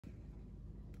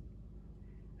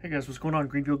Hey guys, what's going on?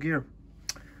 Greenville Gear.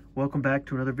 Welcome back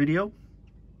to another video.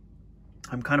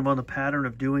 I'm kind of on the pattern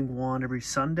of doing one every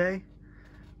Sunday,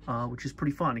 which is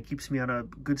pretty fun. It keeps me on a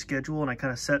good schedule and I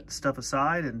kind of set stuff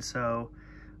aside, and so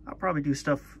I'll probably do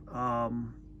stuff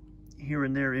here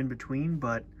and there in between,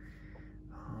 but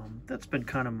that's been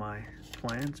kind of my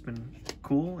plan. It's been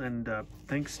cool, and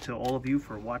thanks to all of you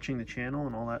for watching the channel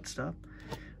and all that stuff.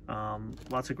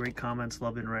 Lots of great comments.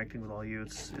 Love interacting with all you.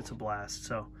 It's a blast.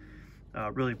 So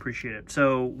really appreciate it.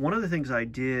 So one of the things I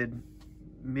did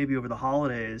maybe over the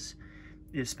holidays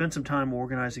is spend some time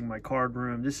organizing my card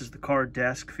room. This is the card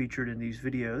desk featured in these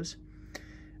videos.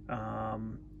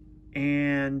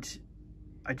 And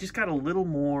I just got a little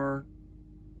more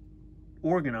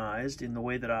organized in the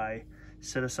way that I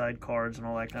set aside cards and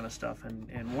all that kind of stuff.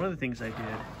 And one of the things I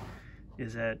did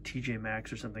is at TJ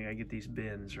Maxx or something, I get these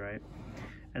bins, right?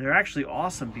 And they're actually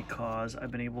awesome because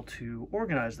I've been able to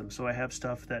organize them. So I have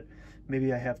stuff that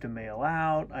maybe I have to mail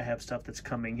out. I have stuff that's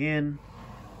coming in.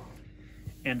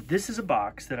 And this is a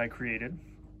box that I created,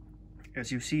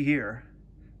 as you see here,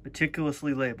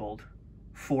 meticulously labeled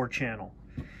 4-channel.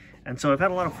 And so I've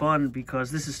had a lot of fun because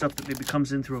this is stuff that maybe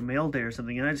comes in through a mail day or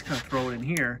something, and I just kind of throw it in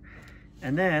here.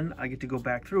 And then I get to go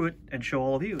back through it and show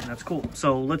all of you, and that's cool.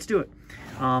 So let's do it.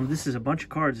 This is a bunch of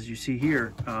cards, as you see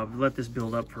here. Let this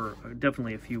build up for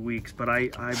definitely a few weeks, but I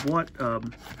bought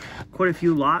quite a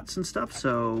few lots and stuff,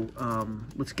 so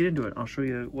let's get into it. I'll show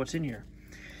you what's in here.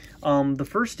 The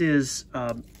first is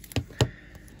a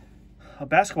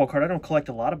basketball card. I don't collect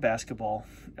a lot of basketball,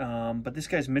 but this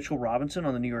guy's Mitchell Robinson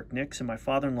on the New York Knicks, and my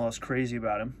father-in-law is crazy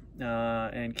about him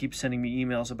and keeps sending me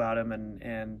emails about him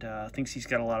and thinks he's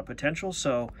got a lot of potential.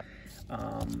 So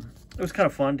it was kind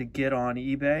of fun to get on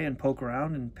eBay and poke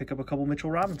around and pick up a couple Mitchell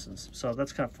Robinsons. So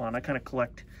that's kind of fun. I kind of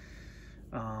collect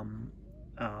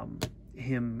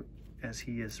him as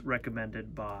he is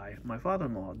recommended by my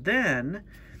father-in-law. Then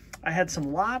I had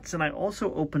some lots, and I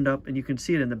also opened up, and you can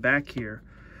see it in the back here,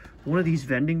 one of these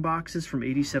vending boxes from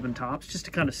 87 Tops, just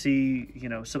to kind of see, you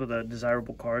know, some of the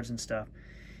desirable cards and stuff.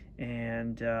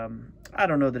 And I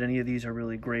don't know that any of these are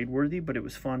really grade worthy, but it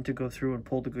was fun to go through and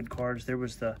pull the good cards. There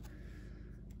was the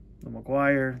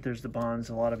McGuire, there's the Bonds.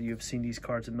 A lot of you have seen these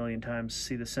cards a million times.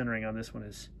 See, the centering on this one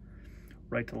is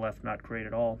right to left, not great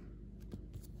at all,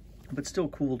 but still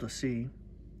cool to see.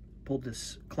 Pulled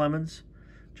this Clemens,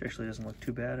 which actually doesn't look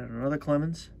too bad, and another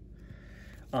Clemens.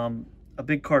 A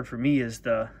big card for me is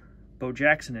the Bo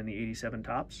Jackson in the 87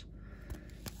 Tops.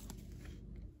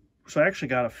 So I actually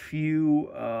got a few,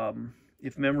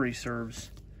 if memory serves,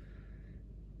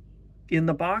 in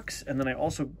the box, and then I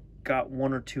also got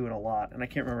one or two in a lot, and I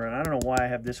can't remember, and I don't know why I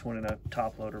have this one in a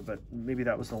top loader, but maybe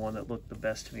that was the one that looked the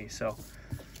best to me. So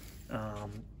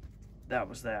that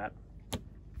was that.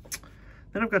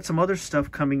 Then I've got some other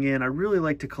stuff coming in. I really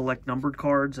like to collect numbered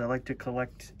cards. I like to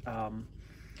collect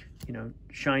you know,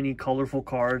 shiny, colorful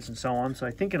cards and so on. So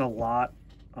I think in a lot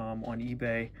on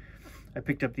eBay, I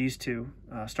picked up these two,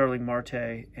 Starling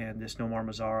Marte and this Nomar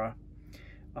Mazara,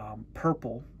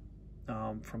 purple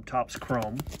from Topps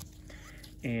Chrome.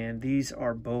 And these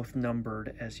are both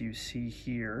numbered, as you see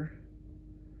here,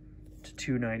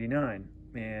 to $2.99.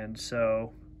 And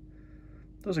so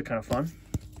those are kind of fun.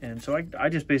 And so I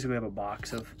just basically have a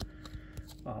box of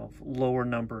lower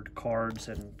numbered cards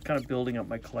and kind of building up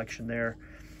my collection there.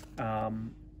 I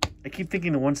keep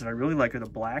thinking the ones that I really like are the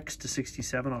blacks to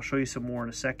 67. I'll show you some more in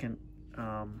a second.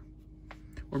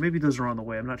 Or maybe those are on the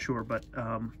way, I'm not sure, but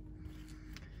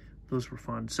those were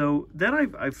fun. So then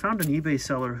I found an eBay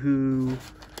seller who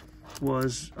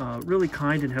was really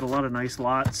kind and had a lot of nice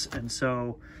lots.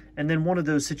 And then one of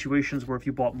those situations where if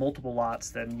you bought multiple lots,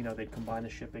 then, you know, they'd combine the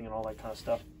shipping and all that kind of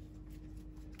stuff.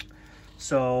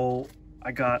 So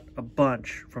I got a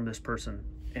bunch from this person.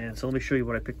 And so let me show you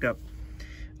what I picked up.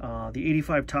 The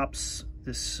 85 Tops,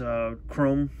 this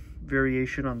chrome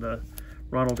variation on the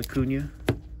Ronald Acuna.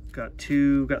 Got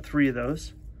three of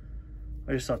those.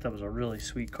 I just thought that was a really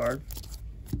sweet card.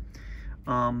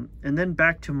 And then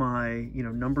back to my, you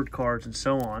know, numbered cards and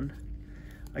so on.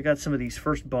 I got some of these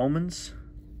first Bowmans,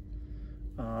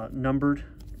 numbered,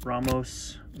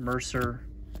 Ramos, Mercer,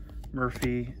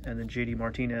 Murphy, and then JD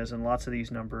Martinez, and lots of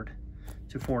these numbered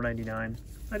to $4.99.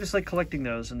 I just like collecting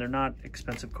those, and they're not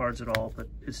expensive cards at all, but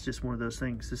it's just one of those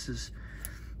things. This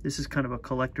is kind of a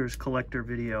collector's collector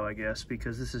video, I guess,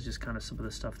 because this is just kind of some of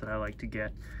the stuff that I like to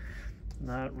get.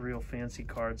 Not real fancy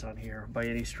cards on here by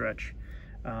any stretch.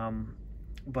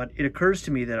 But it occurs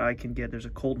to me that I can get, there's a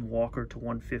Colton Walker to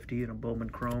 150 and a Bowman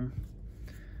Chrome.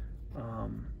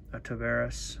 A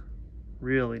Tavares,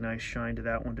 really nice shine to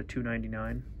that one to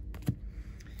 $2.99.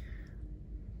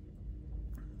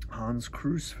 Hans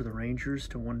Cruz for the Rangers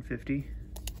to 150.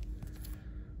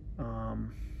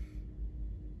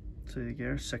 So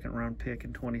there, second round pick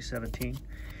in 2017.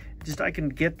 Just I can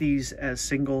get these as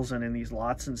singles and in these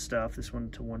lots and stuff. This one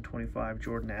to 125,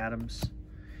 Jordan Adams.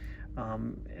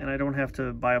 And I don't have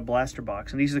to buy a blaster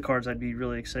box. And these are the cards I'd be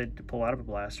really excited to pull out of a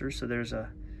blaster. So there's a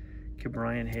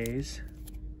Brian Hayes.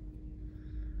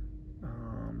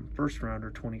 First rounder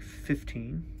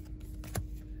 2015.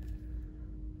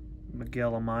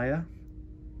 Miguel Amaya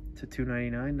to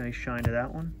 299. Nice shine to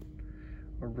that one.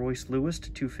 A Royce Lewis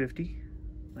to 250.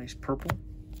 Nice purple.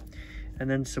 And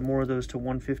then some more of those to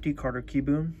 150. Carter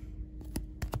Kieboom.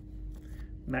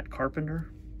 Matt Carpenter.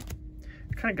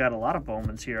 Kind of got a lot of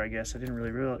Bowmans here, I guess. I didn't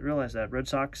really realize that. Red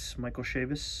Sox, Michael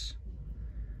Chavis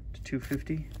to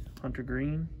 250. Hunter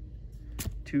Green,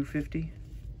 250.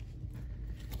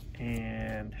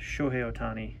 And Shohei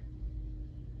Ohtani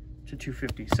to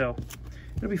 250. So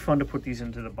it'll be fun to put these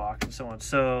into the box and so on.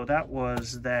 So that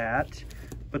was that.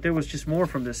 But there was just more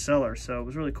from this seller, so it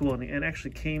was really cool. And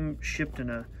actually came shipped in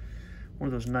one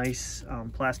of those nice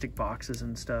plastic boxes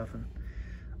and stuff. And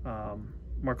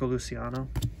Marco Luciano.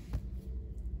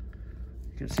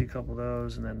 You can see a couple of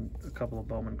those, and then a couple of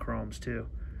Bowman Chromes too.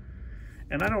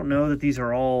 And I don't know that these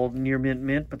are all near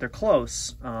mint, but they're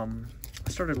close. I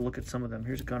started to look at some of them.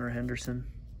 Here's Gunnar Henderson.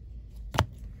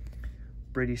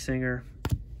 Brady Singer.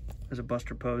 There's a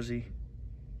Buster Posey.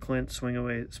 Clint, Swing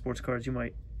Away Sports Cards. You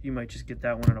might just get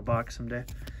that one in a box someday.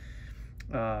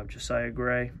 Josiah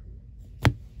Gray.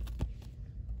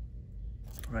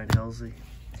 Ryan Helsley.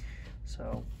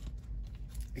 So,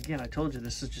 again, I told you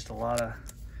this is just a lot of...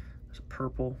 There's a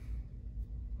purple.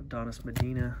 Adonis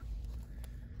Medina.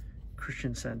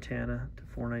 Christian Santana to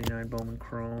 499 Bowman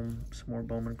Chrome. Some more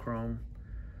Bowman Chrome.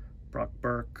 Brock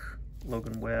Burke.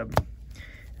 Logan Webb.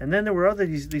 And then there were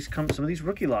some of these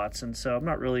rookie lots. And so I'm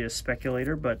not really a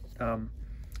speculator, but...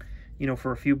 you know,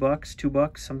 for a few bucks,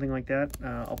 $2, something like that,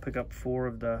 I'll pick up 4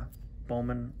 of the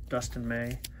Bowman Dustin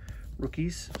May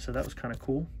rookies. So that was kind of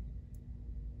cool.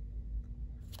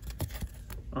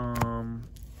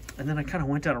 And then I kind of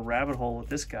went down a rabbit hole with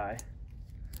this guy,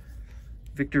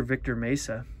 Victor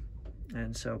Mesa.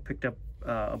 And so picked up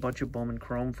a bunch of Bowman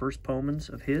Chrome first Bowmans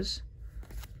of his.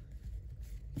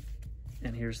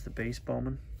 And here's the base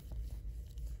Bowman.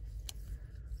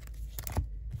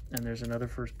 And there's another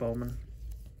first Bowman.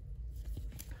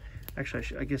 Actually,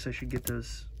 I guess I should get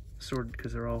those sorted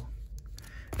because they're all...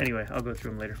 Anyway, I'll go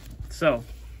through them later. So,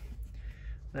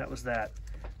 that was that.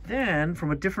 Then,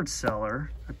 from a different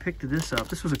seller, I picked this up.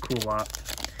 This was a cool lot.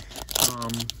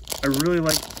 I really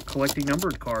like collecting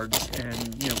numbered cards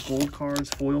and, you know, gold cards,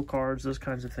 foil cards, those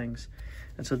kinds of things.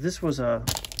 And so this was a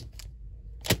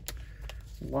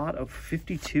lot of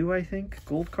 52, I think,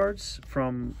 gold cards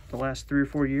from the last 3 or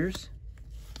 4 years.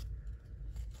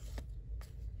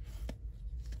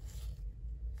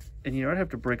 And, you know, I'd have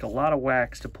to break a lot of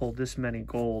wax to pull this many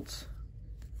golds.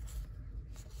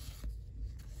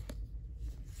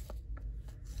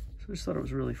 So I just thought it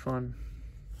was really fun.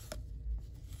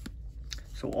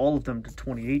 So all of them to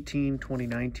 2018,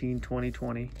 2019,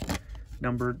 2020,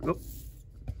 numbered. Oh,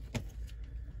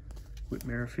 Whit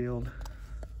Merrifield.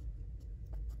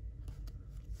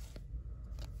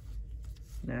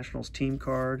 Nationals team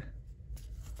card.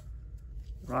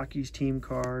 Rockies team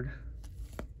card.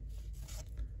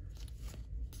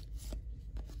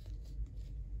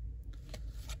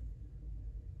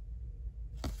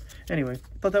 Anyway,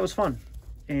 thought that was fun.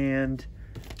 And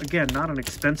again, not an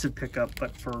expensive pickup,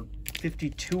 but for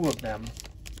 52 of them,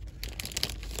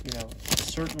 you know,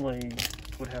 certainly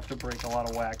would have to break a lot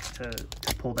of wax to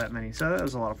pull that many. So that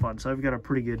was a lot of fun. So I've got a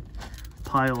pretty good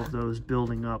pile of those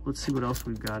building up. Let's see what else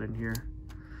we've got in here.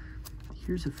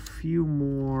 Here's a few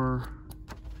more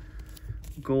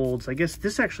golds. I guess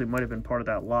this actually might have been part of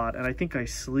that lot. And I think I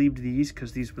sleeved these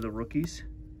because these were the rookies.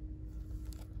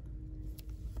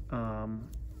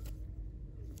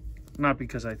 Not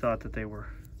because I thought that they were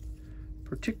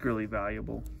particularly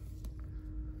valuable,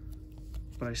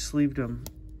 but I sleeved them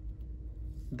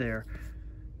there.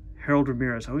 Harold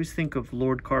Ramirez. I always think of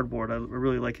Lord Cardboard. I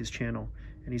really like his channel,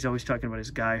 and he's always talking about his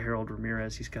guy, Harold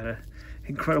Ramirez. He's got an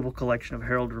incredible collection of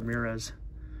Harold Ramirez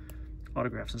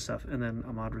autographs and stuff. And then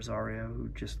Ahmad Rosario, who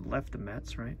just left the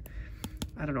Mets, right?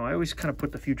 I don't know. I always kind of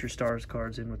put the Future Stars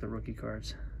cards in with the rookie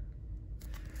cards.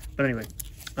 But anyway,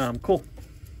 cool.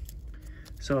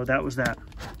 So that was that.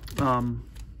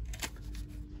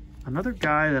 Another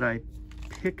guy that I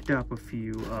picked up a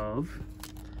few of,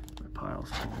 my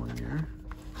pile's falling here,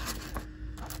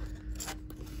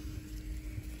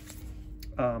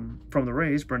 from the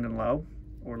Rays, Brendan Lowe,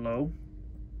 or Lowe.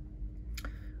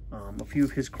 A few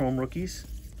of his Chrome rookies.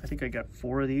 I think I got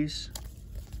 4 of these.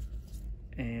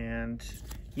 And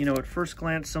You know, at first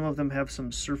glance, some of them have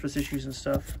some surface issues and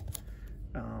stuff.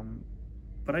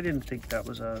 But I didn't think that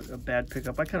was a bad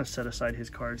pickup. I kind of set aside his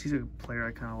cards. He's a player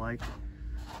I kind of like.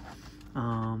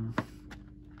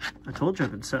 I told you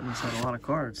I've been setting aside a lot of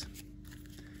cards.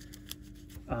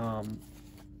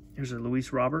 Here's a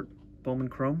Luis Robert Bowman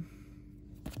Chrome.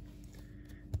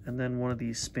 And then one of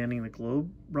these Spanning the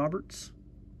Globe Roberts.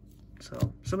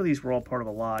 So some of these were all part of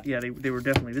a lot. Yeah, they were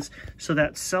definitely this. So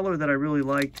that seller that I really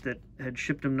liked that had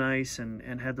shipped them nice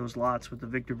and had those lots with the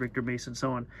Victor Mason and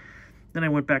so on. Then I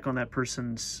went back on that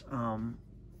person's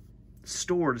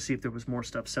store to see if there was more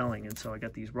stuff selling. And so I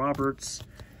got these Roberts.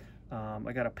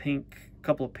 I got a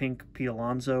couple of pink Pete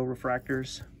Alonso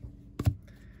refractors.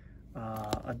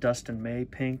 A Dustin May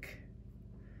pink.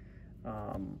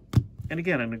 And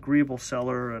again, an agreeable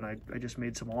seller, and I just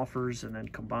made some offers and then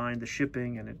combined the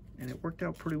shipping, and it worked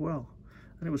out pretty well.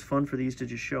 And it was fun for these to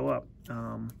just show up.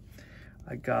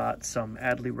 I got some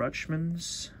Adley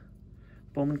Rutschman's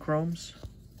Bowman Chromes,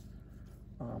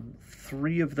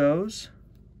 3 of those,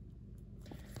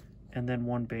 and then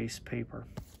 1 base paper.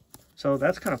 So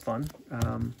that's kind of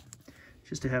fun,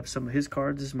 just to have some of his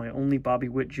cards. This is my only Bobby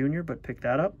Witt Jr., but pick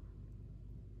that up.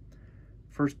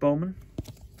 First Bowman.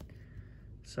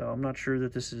 So I'm not sure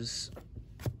that this is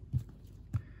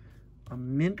a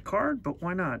mint card, but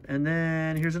why not? And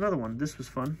then here's another one. This was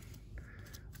fun.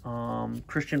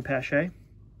 Christian Pache.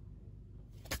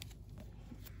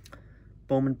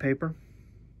 Bowman paper.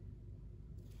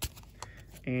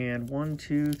 And 1,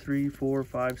 2, 3, 4,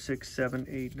 5, 6, 7,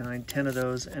 8, 9, 10 of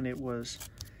those, and it was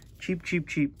cheap.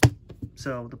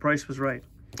 So the price was right.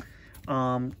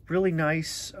 Really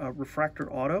nice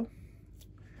refractor auto.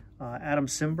 Adam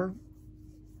Simber.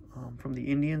 From the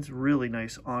Indians, really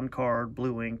nice on card,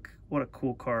 blue ink. What a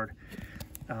cool card.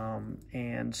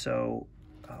 And so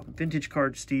Vintage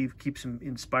Card Steve keeps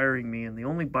inspiring me, and the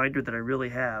only binder that I really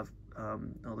have,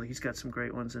 although he's got some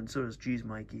great ones, and so does Geez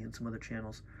Mikey and some other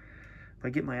channels. If I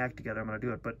get my act together, I'm going to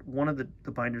do it. But one of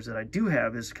the binders that I do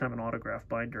have is kind of an autograph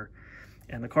binder,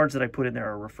 and the cards that I put in there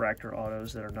are refractor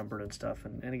autos that are numbered and stuff.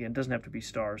 And again, it doesn't have to be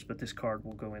stars, but this card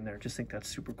will go in there. Just think that's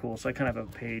super cool. So I kind of have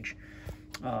a page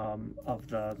of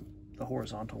the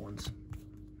horizontal ones.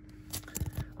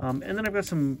 And then I've got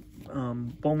some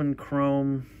Bowman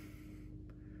Chrome,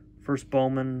 first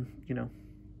Bowman, you know,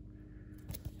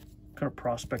 kind of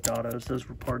prospect autos. Those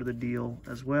were part of the deal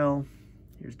as well.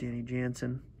 Here's Danny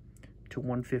Jansen to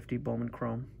 150 Bowman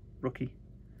Chrome, rookie.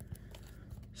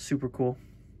 Super cool.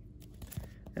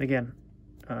 And again,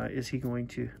 is he going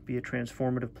to be a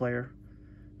transformative player?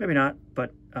 Maybe not,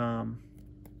 but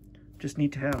just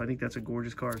neat to have. I think that's a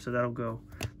gorgeous card, so that'll go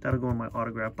in my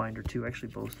autograph binder too. Actually,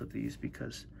 both of these,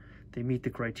 because they meet the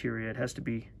criteria. It has to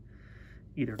be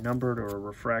either numbered or a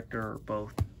refractor or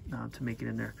both to make it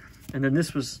in there. And then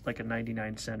this was like a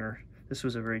 99 center. This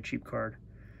was a very cheap card,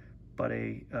 but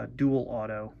a dual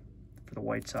auto for the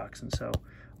White Sox, and so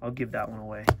I'll give that one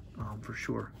away for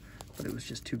sure. But it was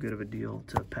just too good of a deal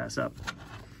to pass up.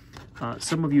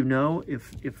 Some of you know,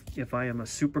 if I am a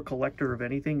super collector of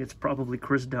anything, it's probably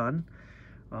Chris Dunn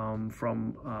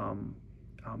from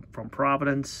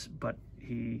Providence, but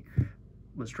he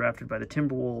was drafted by the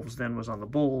Timberwolves, then was on the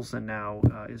Bulls, and now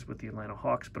is with the Atlanta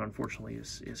Hawks, but unfortunately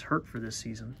is hurt for this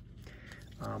season.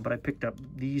 But I picked up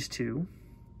these 2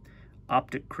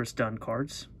 Optic Chris Dunn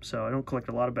cards. So I don't collect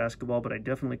a lot of basketball, but I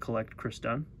definitely collect Chris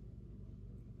Dunn.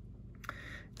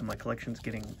 And my collection's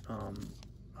getting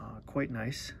quite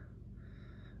nice.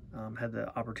 Had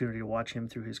the opportunity to watch him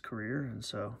through his career, and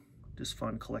so just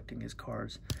fun collecting his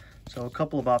cards. So a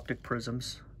couple of Optic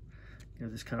Prisms, you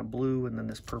know, this kind of blue and then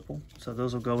this purple. So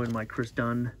those will go in my Chris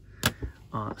Dunn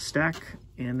stack.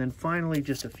 And then finally,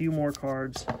 just a few more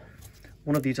cards.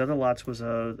 One of these other lots was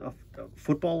a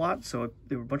football lot, so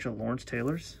there were a bunch of Lawrence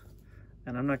Taylors,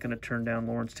 and I'm not going to turn down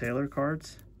Lawrence Taylor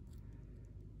cards.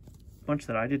 A bunch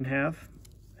that I didn't have,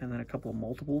 and then a couple of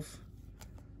multiples.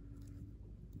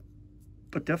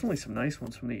 But definitely some nice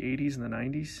ones from the 80s and the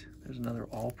 90s. There's another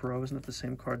All-Pro. Isn't that the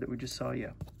same card that we just saw?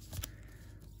 Yeah.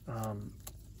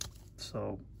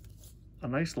 So a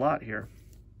nice lot here.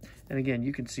 And again,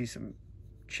 you can see some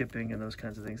chipping and those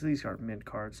kinds of things. These aren't mint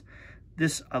cards.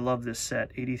 I love this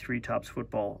set, 83 Topps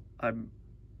Football. I'm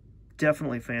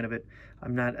definitely a fan of it.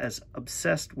 I'm not as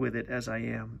obsessed with it as I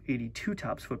am 82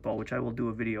 Topps Football, which I will do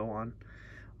a video on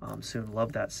soon.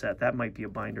 Love that set. That might be a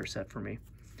binder set for me.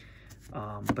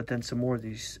 But then some more of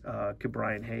these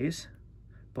Brian Hayes,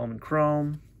 Bowman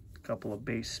Chrome, a couple of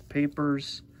base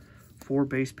papers, 4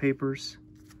 base papers,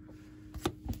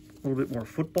 a little bit more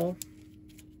football.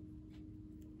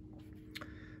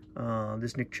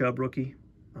 This Nick Chubb rookie,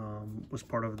 was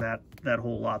part of that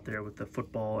whole lot there with the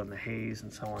football and the Hayes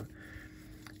and so on.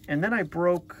 And then I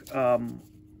broke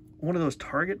one of those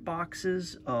Target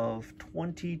boxes of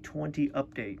 2020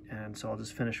 Update, and so I'll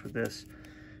just finish with this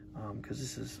because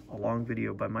this is a long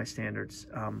video by my standards.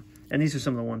 And these are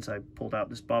some of the ones I pulled out.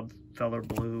 This Bob Feller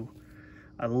Blue.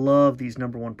 I love these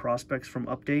 #1 prospects from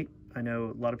Update. I know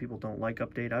a lot of people don't like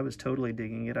Update. I was totally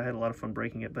digging it. I had a lot of fun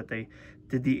breaking it, but they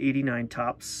did the 89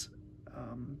 Topps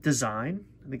design.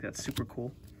 I think that's super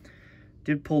cool.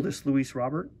 Did pull this Luis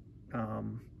Robert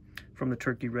from the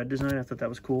Turkey Red design. I thought that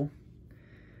was cool.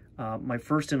 My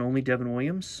first and only Devin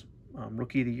Williams,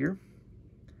 Rookie of the Year.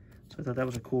 So I thought that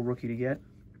was a cool rookie to get.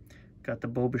 Got the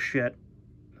Bo Bichette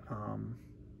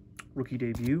rookie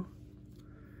debut.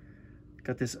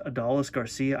 Got this Adolis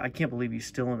Garcia. I can't believe he's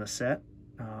still in the set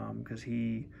because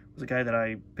he was a guy that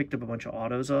I picked up a bunch of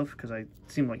autos of because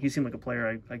he seemed like a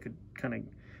player I could kind of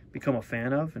become a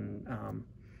fan of, and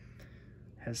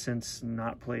has since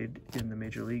not played in the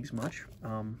major leagues much.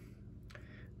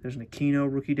 There's an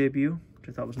Aquino rookie debut, which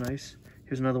I thought was nice.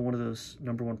 Here's another one of those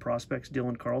 #1 prospects,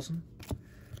 Dylan Carlson.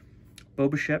 Bo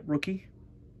Bichette rookie,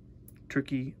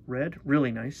 Turkey Red,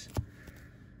 really nice.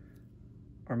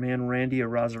 Our man Randy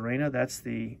Arozarena, that's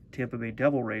the Tampa Bay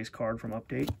Devil Rays card from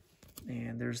Update.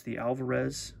 And there's the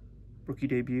Alvarez rookie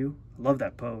debut. I love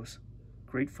that pose.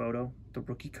 Great photo. The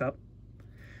Rookie Cup.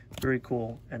 Very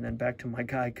cool. And then back to my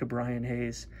guy, Ke'Bryan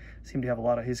Hayes. Seemed to have a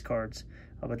lot of his cards.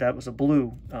 But that was a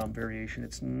blue variation.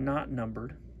 It's not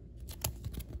numbered.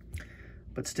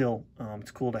 But still,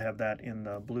 it's cool to have that in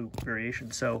the blue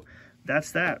variation. So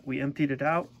that's that. We emptied it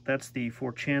out. That's the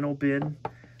 4-channel bin.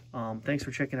 Thanks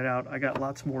for checking it out. I got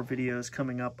lots more videos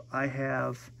coming up. I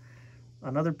have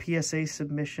another PSA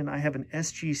submission. I have an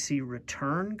SGC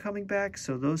return coming back.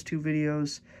 So those 2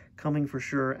 videos coming for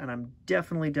sure. And I'm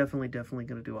definitely going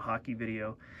to do a hockey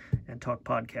video and talk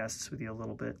podcasts with you a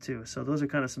little bit too. So those are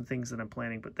kind of some things that I'm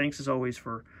planning. But thanks as always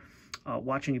for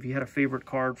watching. If you had a favorite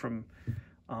card from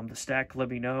the stack, let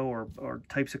me know, or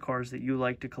types of cards that you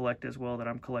like to collect as well that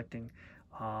I'm collecting.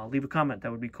 Leave a comment.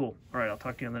 That would be cool. All right, I'll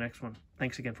talk to you on the next one.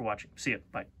 Thanks again for watching. See ya.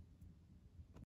 Bye.